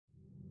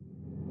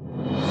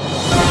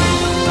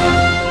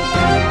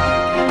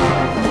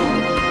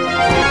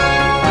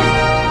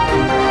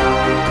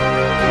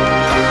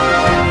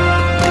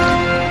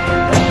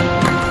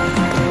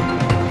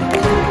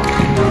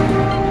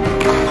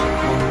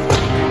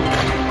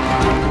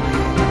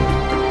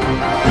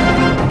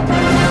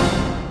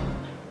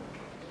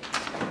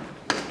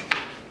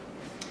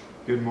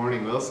Good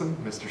morning, Wilson.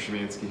 Mr.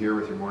 Szymanski here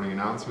with your morning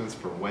announcements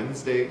for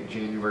Wednesday,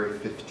 January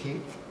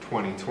 15th,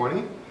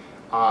 2020.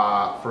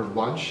 For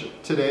lunch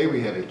today,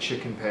 we have a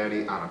chicken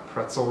patty on a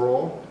pretzel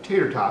roll,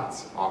 tater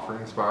tots,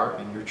 offerings bar,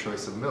 and your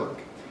choice of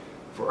milk.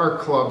 For our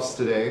clubs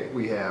today,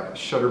 we have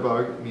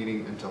Shutterbug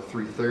meeting until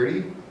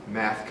 3:30.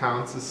 Math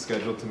Counts is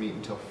scheduled to meet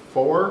until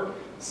 4.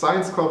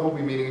 Science Club will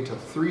be meeting until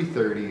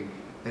 3:30.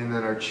 And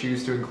then our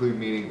Choose to Include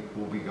meeting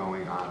will be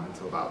going on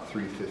until about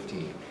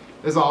 3:15.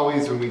 As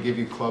always, when we give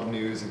you club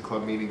news and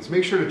club meetings,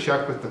 make sure to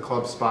check with the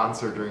club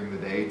sponsor during the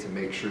day to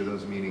make sure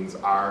those meetings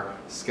are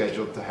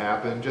scheduled to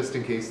happen, just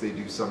in case they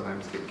do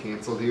sometimes get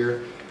canceled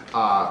here.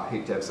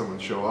 Hate to have someone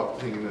show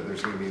up thinking that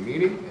there's going to be a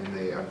meeting and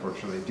they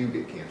unfortunately do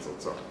get canceled.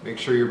 So make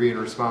sure you're being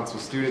a responsible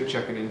student,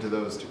 checking into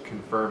those to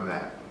confirm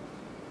that.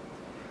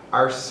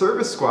 Our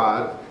service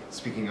squad,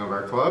 speaking of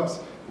our clubs,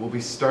 will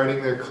be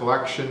starting their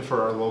collection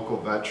for our local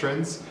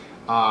veterans.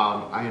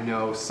 I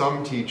know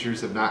some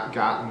teachers have not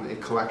gotten a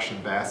collection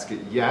basket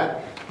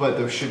yet, but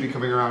those should be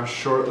coming around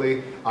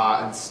shortly.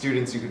 And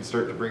students, you can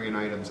start to bring in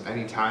items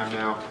anytime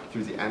now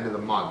through the end of the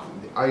month.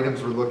 The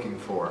items we're looking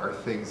for are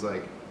things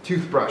like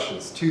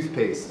toothbrushes,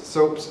 toothpaste,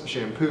 soaps,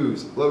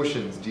 shampoos,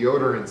 lotions,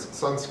 deodorants,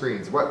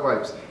 sunscreens, wet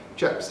wipes,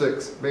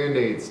 chapsticks,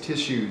 band-aids,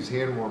 tissues,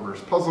 hand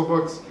warmers, puzzle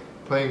books,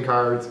 playing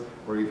cards,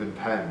 or even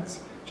pens.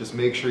 Just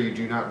make sure you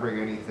do not bring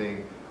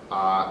anything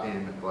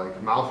in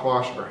like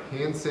mouthwash or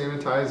hand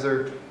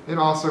sanitizer, and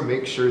also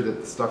make sure that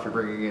the stuff you're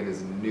bringing in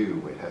is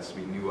new. It has to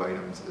be new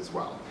items as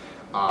well.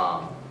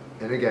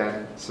 And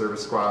again,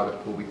 Service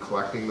Squad will be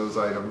collecting those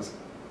items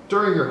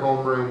during your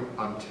homeroom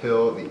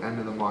until the end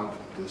of the month,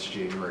 this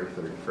January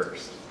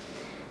 31st.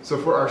 So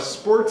for our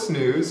sports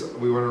news,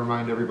 we want to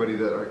remind everybody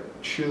that our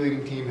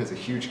cheerleading team has a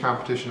huge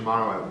competition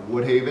tomorrow at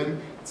Woodhaven.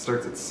 It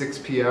starts at 6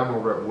 p.m.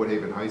 over at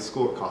Woodhaven High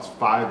School. It costs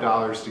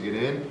 $5 to get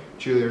in.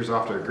 Cheerleaders are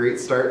off to a great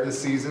start this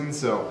season,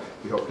 so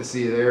we hope to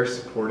see you there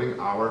supporting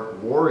our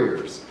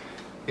Warriors.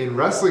 In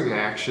wrestling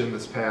action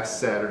this past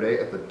Saturday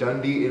at the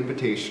Dundee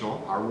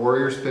Invitational, our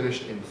Warriors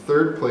finished in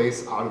 3rd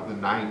place out of the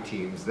 9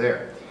 teams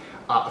there.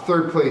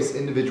 3rd place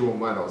individual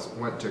medals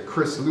went to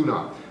Chris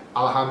Luna,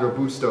 Alejandro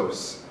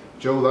Bustos,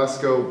 Joe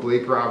Lesko,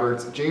 Blake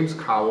Roberts, James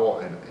Cowell,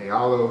 and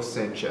Ayalo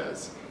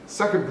Sanchez.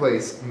 2nd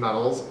place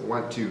medals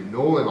went to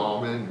Nolan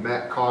Allman,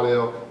 Matt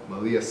Caudale,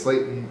 Malia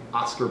Slayton,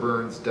 Oscar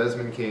Burns,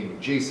 Desmond King,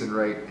 Jason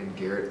Wright, and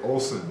Garrett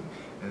Olson.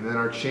 And then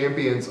our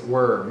champions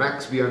were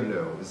Max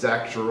Biondo,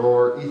 Zach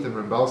Giroir, Ethan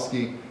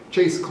Rembelski,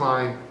 Chase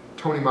Klein,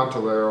 Tony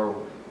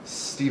Montalero,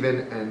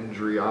 Steven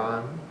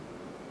Andrian. I'm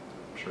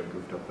sure I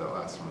goofed up that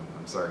last one.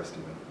 I'm sorry,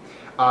 Steven.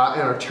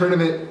 And our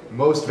tournament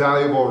most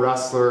valuable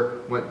wrestler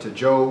went to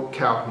Joe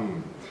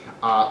Calhoun.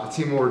 The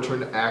team will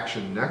return to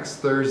action next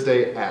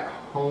Thursday at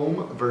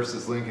home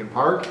versus Lincoln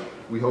Park.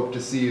 We hope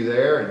to see you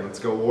there, and let's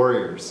go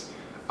Warriors.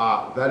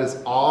 That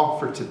is all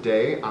for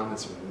today on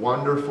this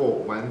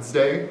wonderful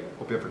Wednesday.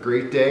 Hope you have a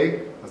great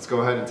day. Let's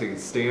go ahead and take a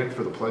stand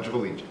for the Pledge of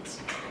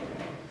Allegiance.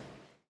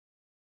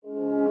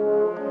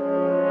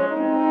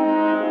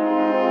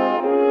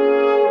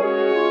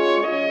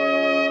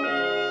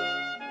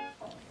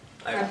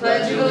 I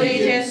pledge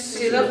allegiance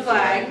to the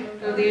flag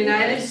of the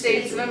United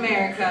States of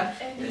America,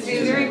 and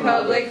to the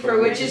republic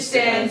for which it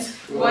stands,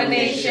 one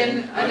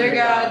nation, under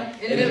God,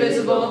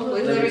 indivisible,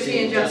 with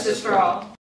liberty and justice for all.